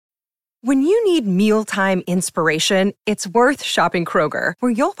When you need mealtime inspiration, it's worth shopping Kroger,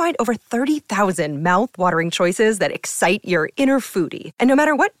 where you'll find over 30,000 mouth-watering choices that excite your inner foodie. And no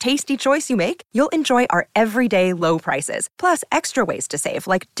matter what tasty choice you make, you'll enjoy our everyday low prices, plus extra ways to save,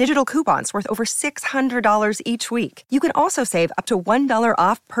 like digital coupons worth over $600 each week. You can also save up to $1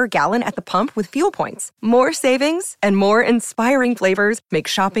 off per gallon at the pump with fuel points. More savings and more inspiring flavors make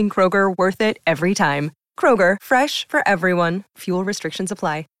shopping Kroger worth it every time. Kroger, fresh for everyone. Fuel restrictions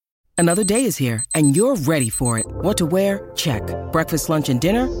apply. Another day is here, and you're ready for it. What to wear? Check. Breakfast, lunch, and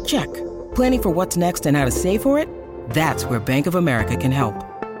dinner? Check. Planning for what's next and how to save for it? That's where Bank of America can help.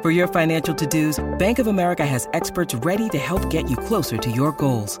 For your financial to-dos, Bank of America has experts ready to help get you closer to your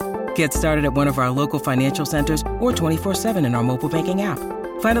goals. Get started at one of our local financial centers or 24/7 in our mobile banking app.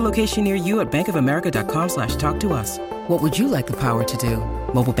 Find a location near you at bankofamerica.com/talktous. What would you like the power to do?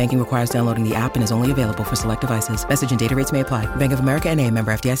 Mobile banking requires downloading the app and is only available for select devices. Message and data rates may apply. Bank of America N.A.,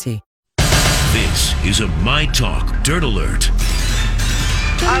 member FDIC. This is a My Talk Dirt Alert.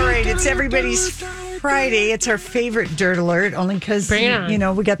 All right, it's everybody's Friday. It's our favorite Dirt Alert, only because, we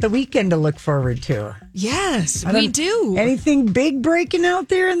got the weekend to look forward to. Yes, we do. Anything big breaking out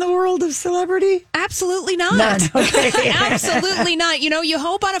there in the world of celebrity? Absolutely not. None. Okay. Absolutely not. You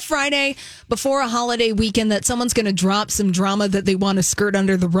hope on a Friday before a holiday weekend that someone's going to drop some drama that they want to skirt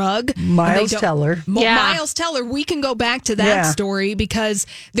under the rug. Miles Teller. Miles Teller. We can go back to that story because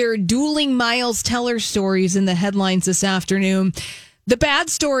there are dueling Miles Teller stories in the headlines this afternoon. The bad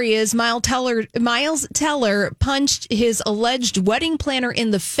story is Miles Teller punched his alleged wedding planner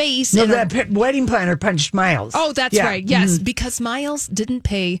in the face. No, that wedding planner punched Miles. Oh, that's right. Yes, because Miles didn't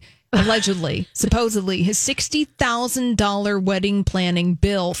pay, supposedly, his $60,000 wedding planning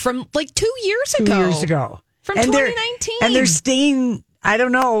bill from like 2 years ago. 2 years ago. From 2019. And they're staying, I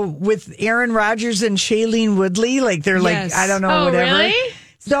don't know, with Aaron Rodgers and Shailene Woodley. Like, they're like, I don't know, whatever. Really?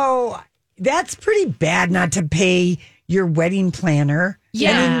 So that's pretty bad not to pay your wedding planner.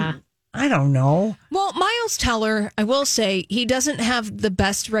 Yeah. I don't know. Well, Miles Teller, I will say, he doesn't have the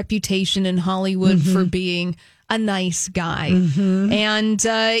best reputation in Hollywood for being a nice guy. And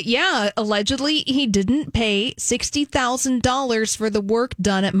allegedly he didn't pay $60,000 for the work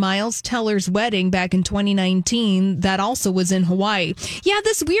done at Miles Teller's wedding back in 2019. That also was in Hawaii. Yeah,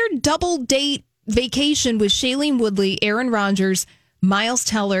 this weird double date vacation with Shailene Woodley, Aaron Rodgers, Miles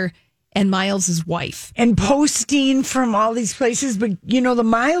Teller, and Miles's wife. And posting from all these places. But, the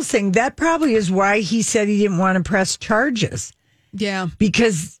Miles thing, that probably is why he said he didn't want to press charges. Yeah.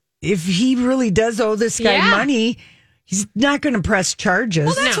 Because if he really does owe this guy money, he's not going to press charges.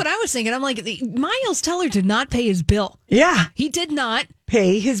 Well, that's what I was thinking. I'm like, Miles Teller did not pay his bill. Yeah. He did not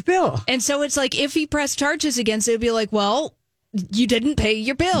pay his bill. And so it's like, if he pressed charges against it, it'd be like, well, you didn't pay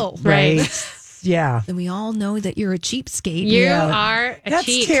your bill. Right. Yeah. Then we all know that you're a cheapskate. You are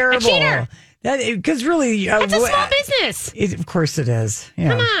That's terrible. A cheater. Because really... it's a small business. Of course it is. Yeah.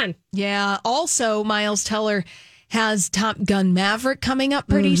 Come on. Yeah. Also, Miles Teller has Top Gun Maverick coming up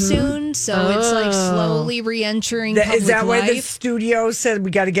pretty soon. So it's like slowly re-entering public Is that life. why the studio said we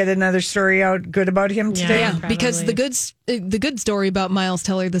got to get another story out good about him today? Yeah, because the good story about Miles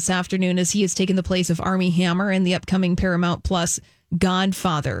Teller this afternoon is he has taken the place of Armie Hammer in the upcoming Paramount Plus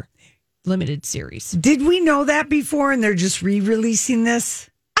Godfather limited series. Did we know that before and they're just re-releasing this?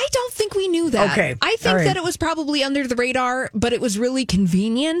 I don't think we knew that. Okay. I think that it was probably under the radar, but it was really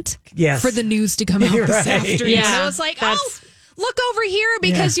convenient for the news to come out this afternoon. Yeah. So it's like, look over here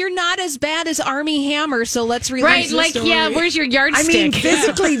because you're not as bad as Armie Hammer, so let's release the story. Where's your yardstick? I mean,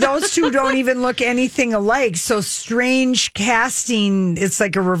 physically, those two don't even look anything alike. So strange casting, it's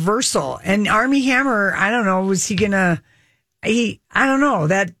like a reversal. And Armie Hammer, I don't know, was he going to... I don't know,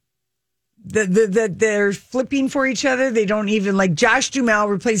 that... they're flipping for each other. They don't even like Josh Duhamel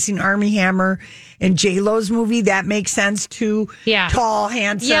replacing Armie Hammer in J-Lo's movie. That makes sense too. Yeah. Tall,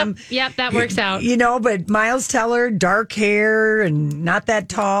 handsome. Yep, that works out. But Miles Teller, dark hair and not that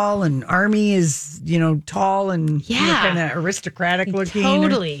tall. And Armie is, tall and kind of aristocratic looking.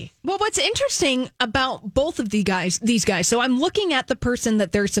 Totally. Well, what's interesting about both of these guys, so I'm looking at the person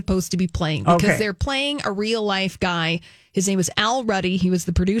that they're supposed to be playing because they're playing a real life guy. His name was Al Ruddy. He was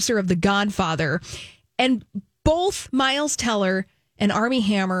the producer of The Godfather. And both Miles Teller and Armie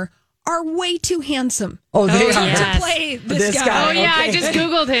Hammer are way too handsome to play this guy. Oh, yeah. I just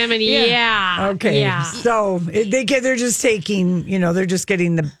Googled him and Okay. Yeah. So they're just taking, they're just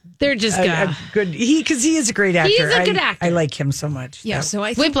getting the... They're just a good... Because he is a great actor. He's a good actor. I like him so much. Yeah, so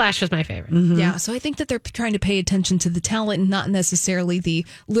I think... Whiplash was my favorite. Mm-hmm. Yeah, so I think that they're trying to pay attention to the talent and not necessarily the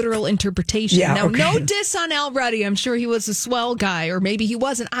literal interpretation. Yeah, now, no diss on Al Ruddy. I'm sure he was a swell guy, or maybe he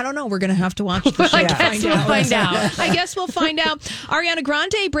wasn't. I don't know. We're going to have to watch the show I guess we'll find out. I guess we'll find out. Ariana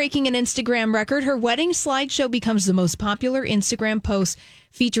Grande breaking an Instagram record. Her wedding slideshow becomes the most popular Instagram post,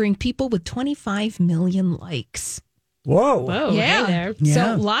 featuring people with 25 million likes. Whoa. Hey there.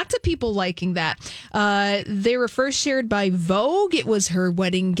 So lots of people liking that. They were first shared by Vogue. It was her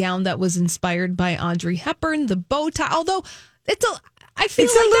wedding gown that was inspired by Audrey Hepburn, the bow tie. Although I feel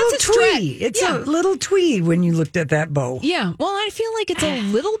It's like a little that's a stretch. twee. It's a little twee when you looked at that bow. Yeah, well, I feel like it's a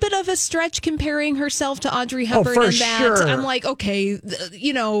little bit of a stretch comparing herself to Audrey Hepburn. for and that. sure. I'm like, okay,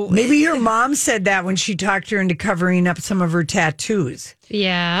 Maybe your mom said that when she talked her into covering up some of her tattoos.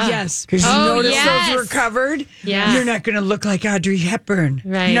 Yeah. yes. Because you noticed yes. those were covered. Yeah. You're not going to look like Audrey Hepburn.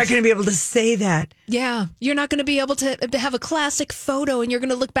 Right. You're not going to be able to say that. Yeah, you're not going to be able to have a classic photo, and you're going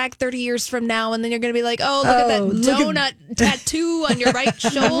to look back 30 years from now, and then you're going to be like, oh, look at that donut tattoo on your right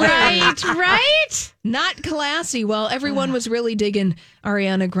shoulder. Right? Not classy. Well, everyone was really digging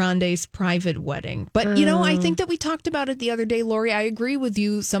Ariana Grande's private wedding. But, I think that we talked about it the other day, Lori. I agree with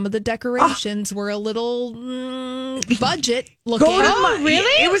you. Some of the decorations were a little budget looking.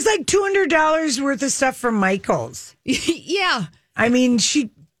 really? It was like $200 worth of stuff from Michael's. Yeah. I mean,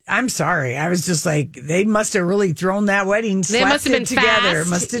 I'm sorry. I was just like, they must have really thrown that wedding, They must have slapped it been together. fast. It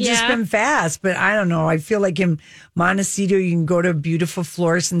must have just Yeah. been fast. But I don't know. I feel like in Montecito, you can go to a beautiful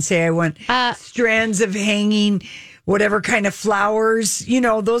florist and say, I want strands of hanging, whatever kind of flowers.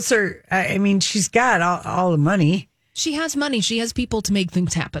 Those are, I mean, she's got all the money. She has money. She has people to make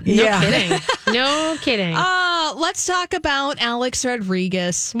things happen. Kidding. No kidding. Let's talk about Alex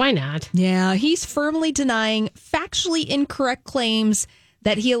Rodriguez. Why not? Yeah, he's firmly denying factually incorrect claims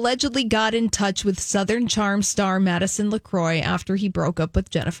that he allegedly got in touch with Southern Charm star Madison LaCroix after he broke up with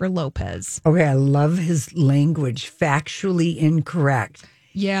Jennifer Lopez. Okay, I love his language. Factually incorrect.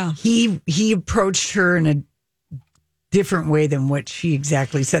 Yeah. He approached her in a different way than what she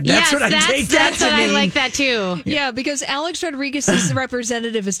exactly said. That's what I take that That's to what I mean. like that too. Yeah, because Alex Rodriguez's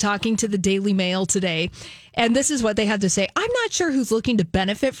representative is talking to the Daily Mail today, and this is what they had to say. I'm not sure who's looking to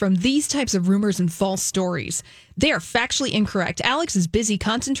benefit from these types of rumors and false stories. They are factually incorrect. Alex is busy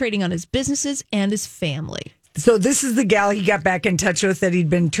concentrating on his businesses and his family. So this is the gal he got back in touch with that he'd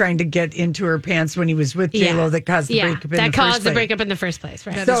been trying to get into her pants when he was with J-Lo that caused the breakup in the that first caused the place. breakup in the first place,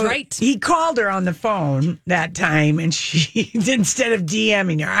 right? That So is right. he called her on the phone that time, and she instead of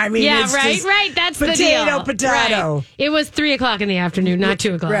DMing her, I mean, Yeah, it's right. just That's the deal. potato. Right. It was 3:00 in the afternoon, not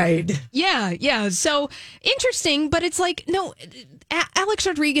 2:00. Right. Yeah. So interesting, but it's like, no, Alex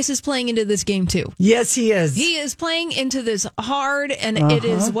Rodriguez is playing into this game too. Yes, he is. He is playing into this hard, and it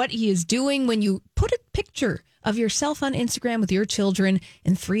is what he is doing when you put a picture of yourself on Instagram with your children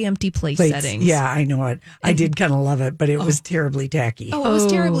in 3 empty place Plates. settings. Yeah, I know it. I did kind of love it, but it was terribly tacky. Oh, it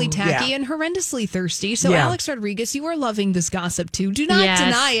was terribly tacky yeah. and horrendously thirsty. So, Yeah. Alex Rodriguez, you are loving this gossip too. Do not Yes.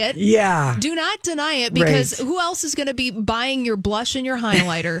 deny it. Yeah. Do not deny it, because Right. who else is going to be buying your blush and your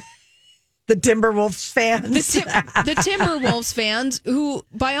highlighter? The Timberwolves fans. The Timberwolves fans, who,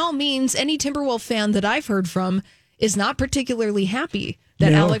 by all means, any Timberwolf fan that I've heard from is not particularly happy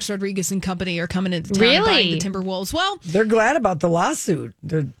that No. Alex Rodriguez and company are coming into town Really? buying the Timberwolves. Well, They're glad about the lawsuit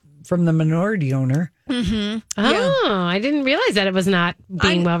from the minority owner. Oh, I didn't realize that it was not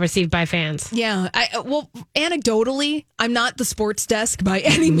being well received by fans. yeah. Well, anecdotally, I'm not the sports desk by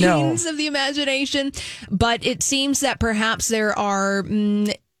any No. means of the imagination, but it seems that perhaps there are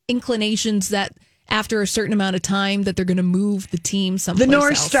inclinations that after a certain amount of time that they're going to move the team someplace The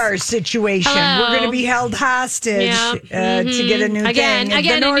North else. Star situation. Hello. We're going to be held hostage Yeah. to get a new Again, thing.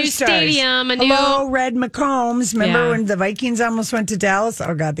 again, The a North new Stars. stadium, a new- Hello, Red McCombs. Remember Yeah. when the Vikings almost went to Dallas?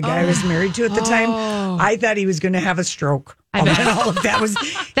 Oh, God, the guy I was married to at the time. I thought he was going to have a stroke. I bet. All of that was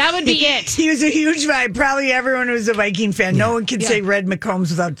That would be it. He was a huge vibe. Probably everyone who's a Viking fan. No one can say Red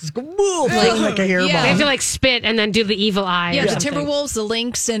McCombs without just go, whoa, feeling like a hairball. Yeah. They have to like spit and then do the evil eye. Yeah, or the something. Timberwolves, the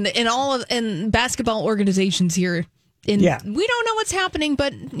Lynx, and basketball organizations here. We don't know what's happening,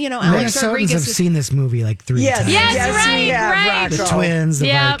 but Alex Minnesotans Rodriguez have is seen this movie like 3 Yes, times. Yes, yes, right, we have, right. The Rocco. Twins, the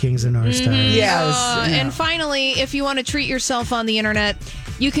Yep. Vikings, and North Stars. Yes. And finally, if you want to treat yourself on the internet,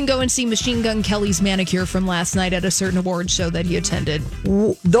 you can go and see Machine Gun Kelly's manicure from last night at a certain award show that he attended.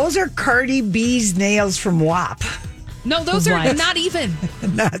 Those are Cardi B's nails from WAP. No, those are What? not even.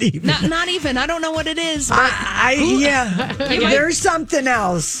 Not even. Not even. I don't know what it is. But Yeah. There's something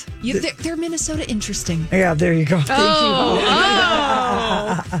else. they're Minnesota interesting. Yeah, there you go. Thank Oh,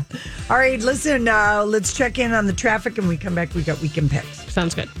 you. All right, listen, let's check in on the traffic and we come back. We got weekend picks.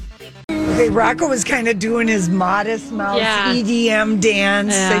 sounds good. Okay, Rocco was kind of doing his Modest Mouse Yeah. EDM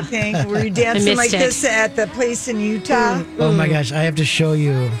dance, Yeah. I think. Were you dancing missed like it. this at the place in Utah? Oh my gosh, I have to show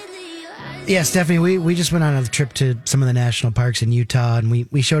you. Yeah, Stephanie, we just went on a trip to some of the national parks in Utah, and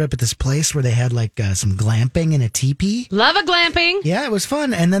we showed up at this place where they had like some glamping and a teepee. Love a glamping. Yeah, it was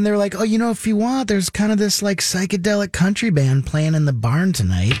fun. And then they were like, oh, if you want, there's kind of this like psychedelic country band playing in the barn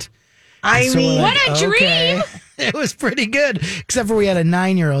tonight. I mean, what a dream. It was pretty good, except for we had a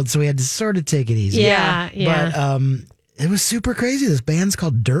 9-year-old, so we had to sort of take it easy. Yeah. But it was super crazy. This band's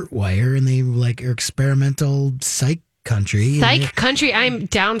called Dirtwire, and they like are experimental psych country. Psych country, I'm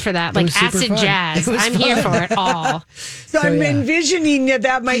down for that. Like acid fun. jazz. I'm here for it all. So I'm envisioning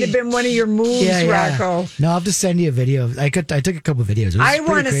that might have been one of your moves, Rocco. No, I'll just send you a video. I took a couple videos. I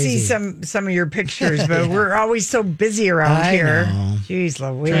want to see some of your pictures, but we're always so busy around here. Know. Jeez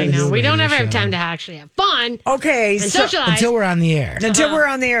Louise. I know. We don't ever have time to actually have fun. Okay. And socialize. Until we're on the air. Until we're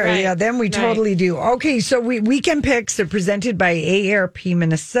on the air. Right. Yeah, then we totally do. Okay, so weekend picks are presented by AARP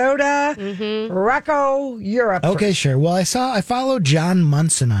Minnesota. Mm-hmm. Rocco, you're up Okay, first. sure. Well, I followed John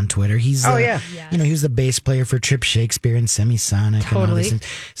Munson on Twitter. He's he was the bass player for Trip Shakespeare and Semisonic and all Totally. these things.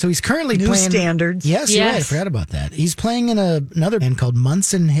 So he's currently New playing standards. Yes, you're right. I Yes. forgot about that. He's playing in another band called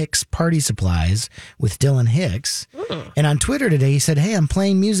Munson Hicks Party Supplies with Dylan Hicks. And on Twitter today, he said, "Hey, I'm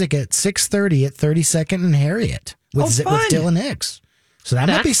playing music at 6:30 at 32nd and Harriet with fun. Dylan Hicks." So that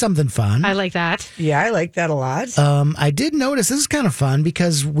might be something fun. I like that. Yeah, I like that a lot. I did notice this is kind of fun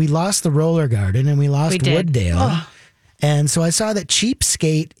because we lost the Roller Garden and we lost We did. Wooddale. And so I saw that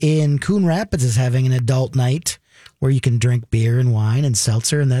Cheapskate in Coon Rapids is having an adult night where you can drink beer and wine and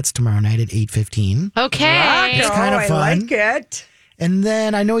seltzer, and that's tomorrow night at 8:15. Okay. It's kind of I fun. like it. And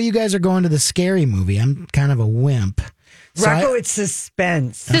then I know you guys are going to the Scary Movie. I'm kind of a wimp. So Rocco, it's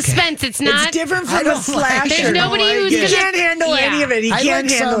suspense. Suspense. It's not. It's different I from a don't like slasher. it. There's nobody who's He gonna- can't handle Yeah. any of it. He I can't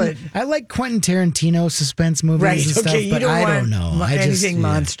like handle it. I like Quentin Tarantino suspense movies Right, and stuff, okay, you but don't I want don't know. anything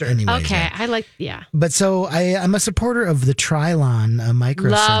monster. Anyways, Okay. I like. Yeah. But so I'm a supporter of the Trilon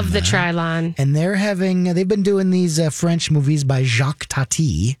micro. Love the cinema. Trilon. And they've been doing these French movies by Jacques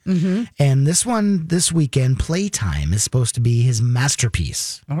Tati. Mm-hmm. And this weekend, Playtime is supposed to be his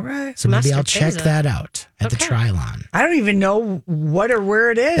masterpiece. All right. So maybe I'll check Masterpiece. that out at the Okay. Trilon. I don't even know what or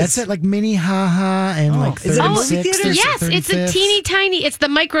where it is. That's at like Mini Haha and like Is it a 36th movie theater? or Yes, it's a 35th. teeny tiny. It's the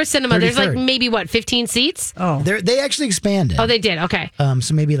micro cinema. There's like 33rd. maybe 15 seats. Oh. They actually expanded. Oh, they did. Okay.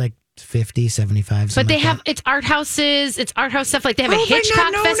 So maybe like 50, 75. But something they like have that. it's art houses, it's art house stuff. Like they have How a have I not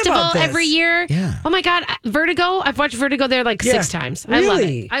Hitchcock known festival about this? every year. Yeah. Oh my God, Vertigo! I've watched Vertigo there like Yeah. 6 times. I love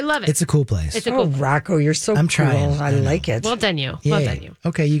Really? it. I love it. It's a cool place. It's a Oh, cool. Rocco, you're so I'm cool. trying. I I know. like it. Well done, you. Well Yay. done, you.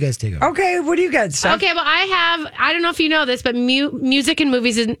 Okay, you guys take over. Okay, what do you got, Steph? Okay, well, I don't know if you know this, but music and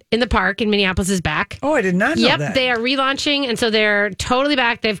movies in the park in Minneapolis is back. Oh, I did not know Yep, that. they are relaunching, and so they're totally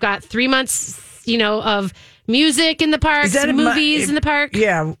back. They've got 3 months, of music in the parks, Is that a movies in the park.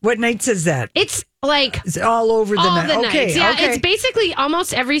 Yeah. What nights is that? It's like It's all over the all night. the Okay. nights. Yeah, okay. it's basically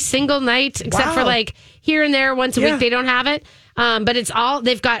almost every single night, except Wow. for like here and there once a Yeah. week they don't have it. But it's all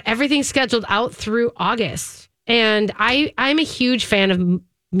they've got everything scheduled out through August, and I'm a huge fan of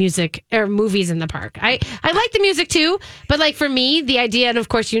music or movies in the park. I like the music too, but like for me, the idea, and of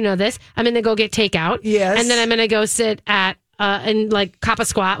course you know this, I'm gonna go get takeout, Yes. and then I'm gonna go sit at and like cop a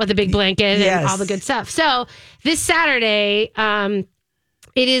squat with a big blanket Yes. and all the good stuff. So this Saturday,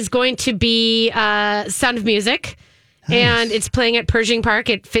 it is going to be Sound of Music. And it's playing at Pershing Park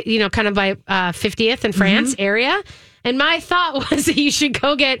at, kind of by 50th and France area. And my thought was that you should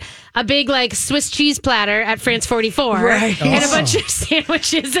go get a big, like, Swiss cheese platter at France 44 Right. and a Oh. bunch of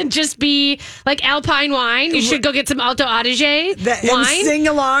sandwiches and just be like Alpine wine. You should go get some Alto Adige And wine sing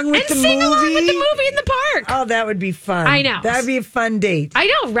along with the and sing movie. along with the movie in the park. Oh, that would be fun. I know. That would be a fun date. I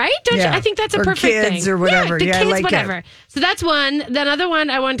know, right? Don't Yeah. you? I think that's a Or perfect kids thing. or whatever. Yeah, the Yeah, I kids, like it. whatever. So that's one. The other one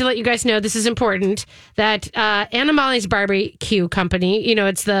I wanted to let you guys know. This is important. That Anna Molly's Barbecue Company.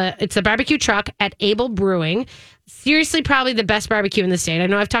 It's the barbecue truck at Able Brewing. Seriously, probably the best barbecue in the state. I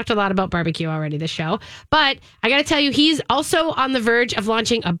know I've talked a lot about barbecue already this show, but I got to tell you, he's also on the verge of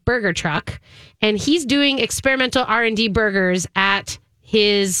launching a burger truck, and he's doing experimental R&D burgers at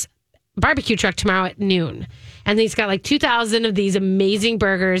his barbecue truck tomorrow at noon. And he's got like 2,000 of these amazing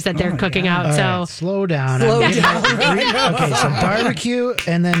burgers that they're cooking out. All So right, slow down. Slow I'm getting- down. Okay, so barbecue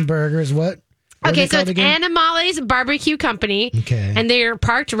and then burgers. What are okay, they so called it's again? Anna Molly's Barbecue Company. Okay. And they're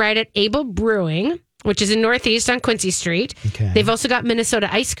parked right at Able Brewing, which is in Northeast on Quincy Street. Okay. They've also got Minnesota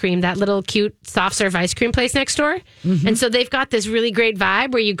Ice Cream, that little cute soft serve ice cream place next door. Mm-hmm. And so they've got this really great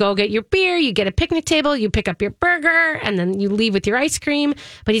vibe where you go get your beer, you get a picnic table, you pick up your burger, and then you leave with your ice cream.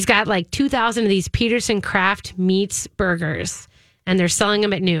 But he's got like 2,000 of these Peterson Craft Meats burgers, and they're selling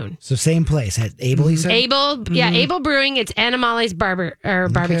them at noon. So same place at Able, you said? Able, yeah, Able Brewing. It's Anna Molly's barbecue.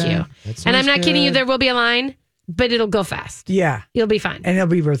 That And I'm sounds not kidding you. good. There will be a line. but it'll go fast. Yeah. You'll be fine. And it'll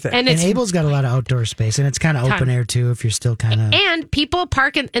be worth it. And And Abel's got a lot of outdoor space, and it's kind of open air too. If you're still kind of And people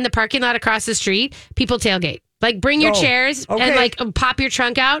park in the parking lot across the street. People tailgate. Like bring your chairs and like pop your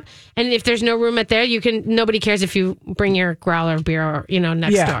trunk out. And if there's no room at there, you can. Nobody cares if you bring your growler of beer or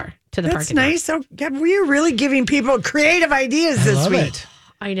next door to the parking lot. That's nice. Oh, God, we are really giving people creative ideas this week. it.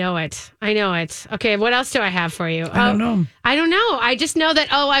 I know it. Okay, what else do I have for you? I don't know. I just know that,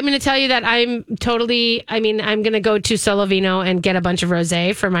 I'm going to tell you that I'm going to go to Solovino and get a bunch of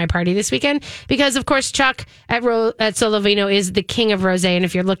rosé for my party this weekend because, of course, Chuck at Solovino is the king of rosé. And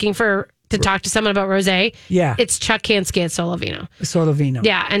if you're looking to talk to someone about rosé, it's Chuck Kansky at Solovino.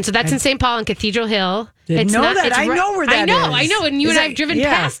 Yeah, and so that's in St. Paul on Cathedral Hill. I know where that is. I know, and you and I have driven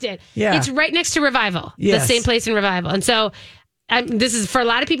past it. Yeah. It's right next to Revival, yes. the same place in Revival. And so this is for a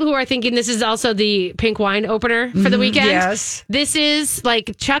lot of people who are thinking this is also the pink wine opener for the weekend. Yes. This is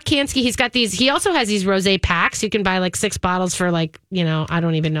like Chuck Kansky. He also has these rosé packs. You can buy like 6 bottles for like, I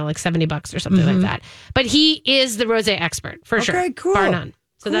don't even know, like $70 or something like that. But he is the rosé expert for sure. Okay, cool. Bar none.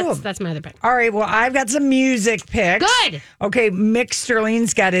 So Cool. that's my other pick. All right. Well, I've got some music picks. Good. Okay. Mick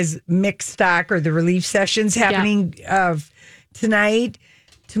Sterling's got his mix stock or the relief sessions happening tonight,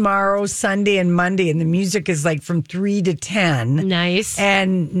 tomorrow, Sunday, and Monday. And the music is like from 3 to 10. Nice.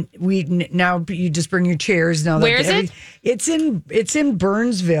 And now you just bring your chairs. Now Where is it? It's in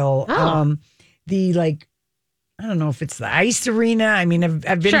Burnsville. Oh. I don't know if it's the Ice Arena. I mean,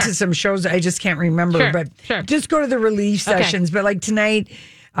 I've been to some shows. I just can't remember. But just go to the relief sessions. But like tonight,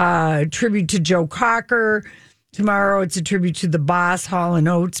 tribute to Joe Cocker. Tomorrow, it's a tribute to the Boss, Hall &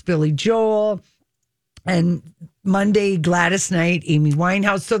 Oates, Billy Joel. And Monday, Gladys Knight, Amy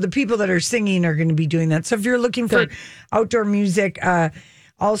Winehouse. So the people that are singing are going to be doing that. So if you're looking for outdoor music, tomorrow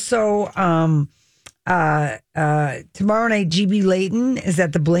night, GB Layton is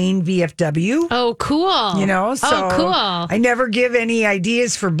at the Blaine VFW. Oh, cool. So cool. I never give any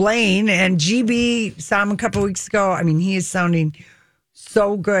ideas for Blaine. And GB, saw him a couple weeks ago. I mean, he is sounding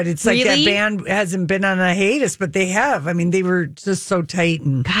so good. It's like that band hasn't been on a hiatus, but they have. I mean, they were just so tight.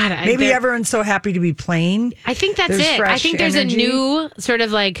 And maybe everyone's so happy to be playing. I think that's it. I think there's a new sort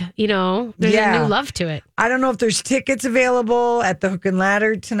of like, there's a new love to it. I don't know if there's tickets available at the Hook and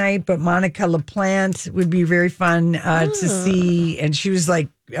Ladder tonight, but Monica LaPlante would be very fun to see. And she was like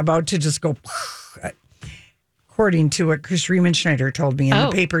about to just go, according to what Chris Riemenschneider told me in the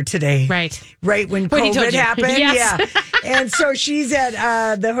paper today. Right when COVID happened. Yes. Yeah. And so she's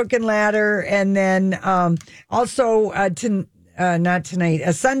at the Hook and Ladder. And then also, not tonight,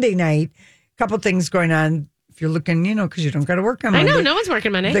 a Sunday night, a couple things going on. If you're looking, because you don't got to work on Monday. I know, no one's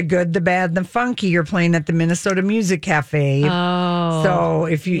working Monday. The Good, the Bad, the Funky. You're playing at the Minnesota Music Cafe. Oh. So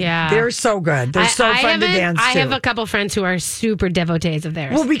if you, they're so good. They're so fun to dance to. I have a couple friends who are super devotees of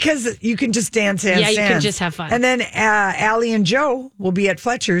theirs. Well, because you can just dance. Yeah, you can just have fun. And then Allie and Joe will be at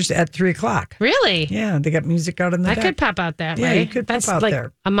Fletcher's at 3:00. Really? Yeah, they got music out on the deck. I could pop out that way. Yeah, you could That's pop out like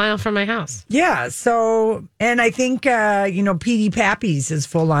there. a mile from my house. Yeah, so, and I think, P.D. Pappy's is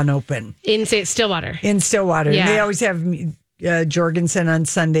full on open. In Stillwater. In Stillwater. Yeah. They always have Jorgensen on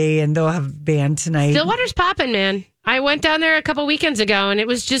Sunday, and they'll have band tonight. Stillwater's popping, man. I went down there a couple weekends ago, and it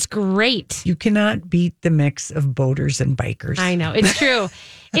was just great. You cannot beat the mix of boaters and bikers. I know. It's true.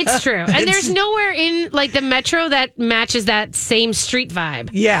 It's true. And there's nowhere in like the metro that matches that same street vibe.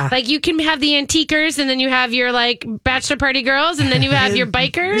 Yeah. Like you can have the antiquers and then you have your like bachelor party girls and then you have your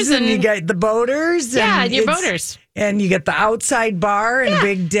bikers and you got the boaters. Yeah, and your boaters. And you get the outside bar and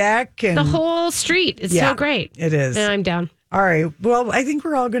big deck. And the whole street. It's so great. It is. And I'm down. All right. Well, I think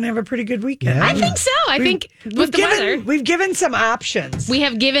we're all going to have a pretty good weekend. Yeah. I think so. I think with the weather. We've given some options. We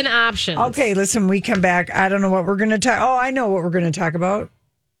have given options. Okay, listen, we come back. I don't know what we're going to talk. Oh, I know what we're going to talk about.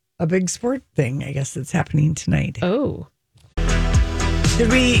 A big sport thing, I guess, that's happening tonight. Oh. Did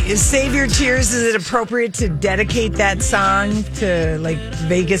we save your tears? Is it appropriate to dedicate that song to like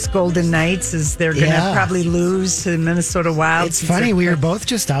Vegas Golden Knights as they're going to probably lose to the Minnesota Wild? It's funny. We were both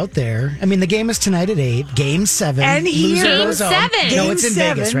just out there. I mean, the game is tonight at 8. Game 7. And here, Game 7. No, it's in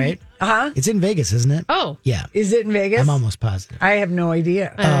Vegas, right? Uh-huh. It's in Vegas, isn't it? Oh. Yeah. Is it in Vegas? I'm almost positive. I have no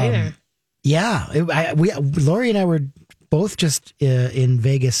idea. I don't either. Yeah. Lori and I were both just in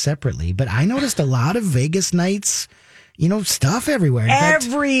Vegas separately, but I noticed a lot of Vegas nights, stuff everywhere.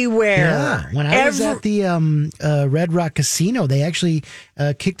 Everywhere. When I was at the Red Rock Casino, they actually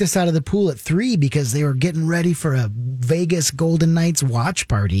kicked us out of the pool at 3 because they were getting ready for a Vegas Golden Knights watch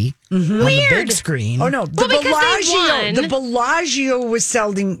party on the big screen. Oh no, the Bellagio was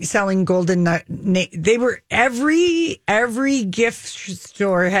selling Golden Knight. They were every gift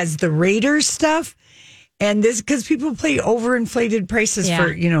store has the Raiders stuff. And this, because people pay overinflated prices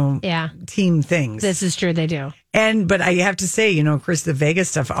for, team things. This is true, they do. But I have to say, of course, the Vegas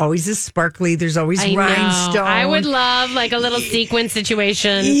stuff always is sparkly. There's always rhinestones. I would love like a little sequin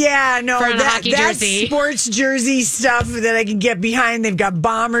situation. Yeah, no, for a hockey that's jersey. Sports jersey stuff that I can get behind. They've got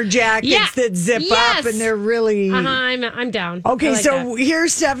bomber jackets that zip up, and they're really. I'm down. Okay, like so that. here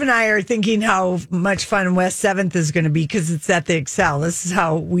Steph and I are thinking how much fun West 7th is going to be because it's at the Excel. This is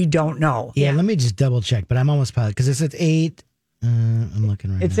how we don't know. Yeah, let me just double check, but I'm almost positive because it's at 8. I'm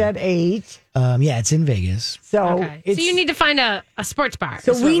looking right It's now. at 8. Yeah, it's in Vegas. So, so you need to find a sports bar.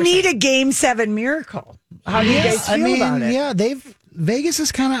 So we need a Game 7 miracle. How do you guys feel about it? Yeah, Vegas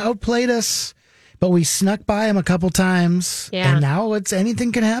has kind of outplayed us, but we snuck by them a couple times. Yeah. And now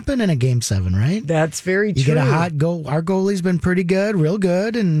anything can happen in a Game 7, right? That's very true. You get a hot goal. Our goalie's been pretty good, real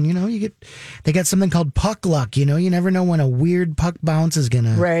good, and they got something called puck luck. You never know when a weird puck bounce is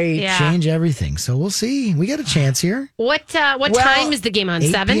gonna change everything. So we'll see. We got a chance here. What time is the game on?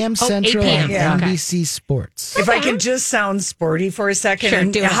 8 7 p.m. Central 8 p.m. on Okay. NBC Sports. If I can just sound sporty for a second, Sure,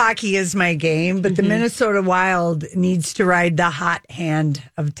 and do it. hockey is my game, but the Minnesota Wild needs to ride the hot hand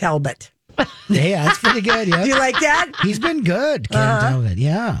of Talbot. Yeah, that's pretty good. Yeah, Do you like that? he's been good. Cam Talbot.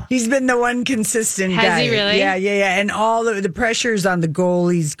 Yeah. He's been the one consistent Has guy. he really? Yeah. And all the pressure's on the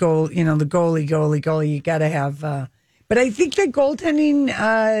goalie's goal. The goalie. You got to have. But I think the goaltending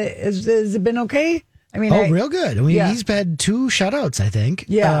has been okay. I mean, real good. I mean, he's had 2 shutouts, I think.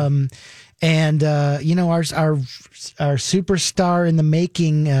 Yeah. And our superstar in the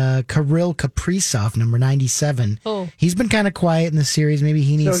making, Kirill Kaprizov, number 97. Oh. He's been kind of quiet in the series. Maybe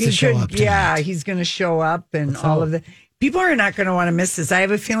he needs to show up tonight. Yeah, he's going to show up, and all of the people are not going to want to miss this. I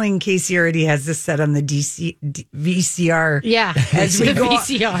have a feeling Casey already has this set on the VCR. Yeah, As we the go,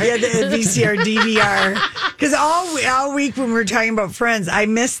 VCR. Yeah, the VCR, DVR. Because all week when we were talking about Friends, I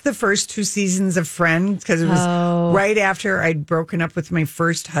missed the first 2 seasons of Friends because it was right after I'd broken up with my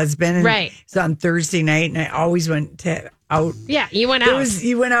first husband. And Right. It was on Thursday night, and I always went out. Yeah, you went out.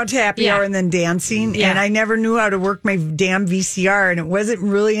 You went out to happy hour and then dancing, and I never knew how to work my damn VCR, and it wasn't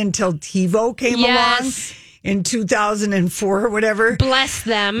really until TiVo came along in 2004 or whatever. Bless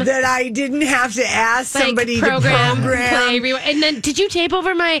them. That I didn't have to ask somebody program, to program. play, and then did you tape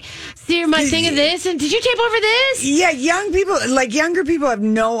over my thing of this? And did you tape over this? Yeah, younger people have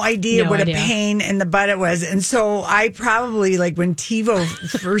no idea what a pain in the butt it was. And so I probably, when TiVo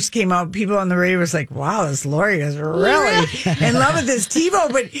first came out, people on the radio was like, wow, this Lori is really in love with this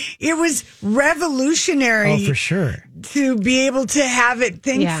TiVo. But it was revolutionary. Oh, for sure. To be able to have it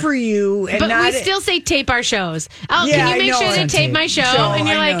think for you. And but we still say tape our shows. Can you make sure they tape my show? And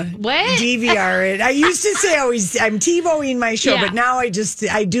you're like, what? DVR it. I used to say I'm TiVoing my show, but now I do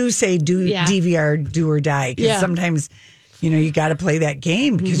say DVR, do or die. Because sometimes, you got to play that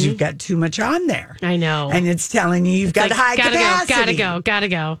game because you've got too much on there. I know. And it's telling you you've got high capacity. Gotta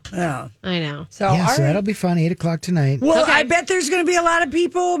go. Oh. I know. So, that'll be fun. 8 o'clock tonight. Well, I bet there's going to be a lot of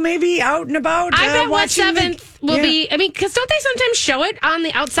people maybe out and about. I bet West watching 7th will be. I mean, because don't they sometimes show it on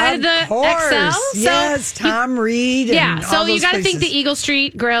the outside of the XL? So yes, Tom Reed. Yeah, so you got to think the places. Eagle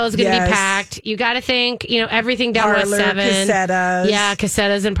Street Grill is going to be packed. You got to think, everything down West 7. Cassettas. Yeah,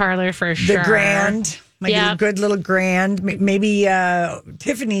 Cassettas and Parlor for sure. The Grand. A good little Grand. Maybe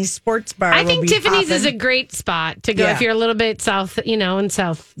Tiffany's Sports Bar. I think Tiffany's popping. is a great spot to go if you're a little bit south, in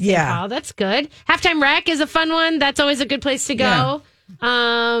South St. Paul. That's good. Halftime Rec is a fun one. That's always a good place to go.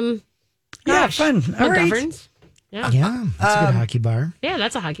 Fun. All right. McGovern's. Yeah, that's a good hockey bar. Yeah,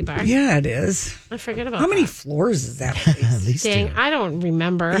 that's a hockey bar. Yeah, it is. I forget about How many that. floors is that place? At least Dang, 2. I don't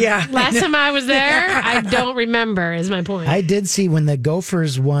remember. Yeah. Last time I was there, I don't remember, is my point. I did see when the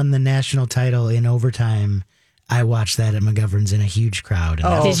Gophers won the national title in overtime. I watched that at McGovern's in a huge crowd. And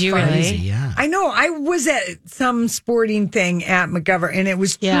that Did was you crazy, really? Yeah. I know. I was at some sporting thing at McGovern, and it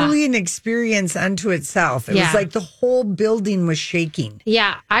was truly an experience unto itself. It was like the whole building was shaking.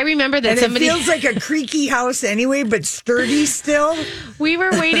 Yeah, I remember that And somebody. it feels like a creaky house anyway, but sturdy still. We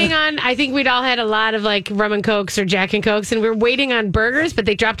were waiting on, I think we'd all had a lot of rum and Cokes or Jack and Cokes, and we were waiting on burgers, but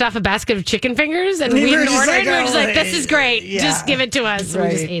they dropped off a basket of chicken fingers, and we were didn't just order like, it. We were just like, this is great. yeah. Just give it to us. And we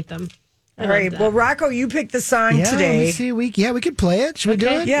just Right. ate them. I All love right. that. Well, Rocco, you picked the song Let me today. see. We could play it. Should we do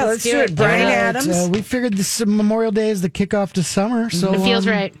it? Yeah, let's do it. Brian All right, Adams. we figured this Memorial Day is the kickoff to summer, so It feels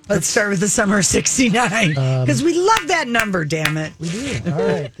right. Let's start with the summer of '69 because we love that number. Damn it. We do. All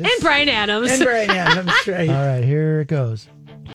right. And Brian Adams. And Brian Adams, right? All right, here it goes.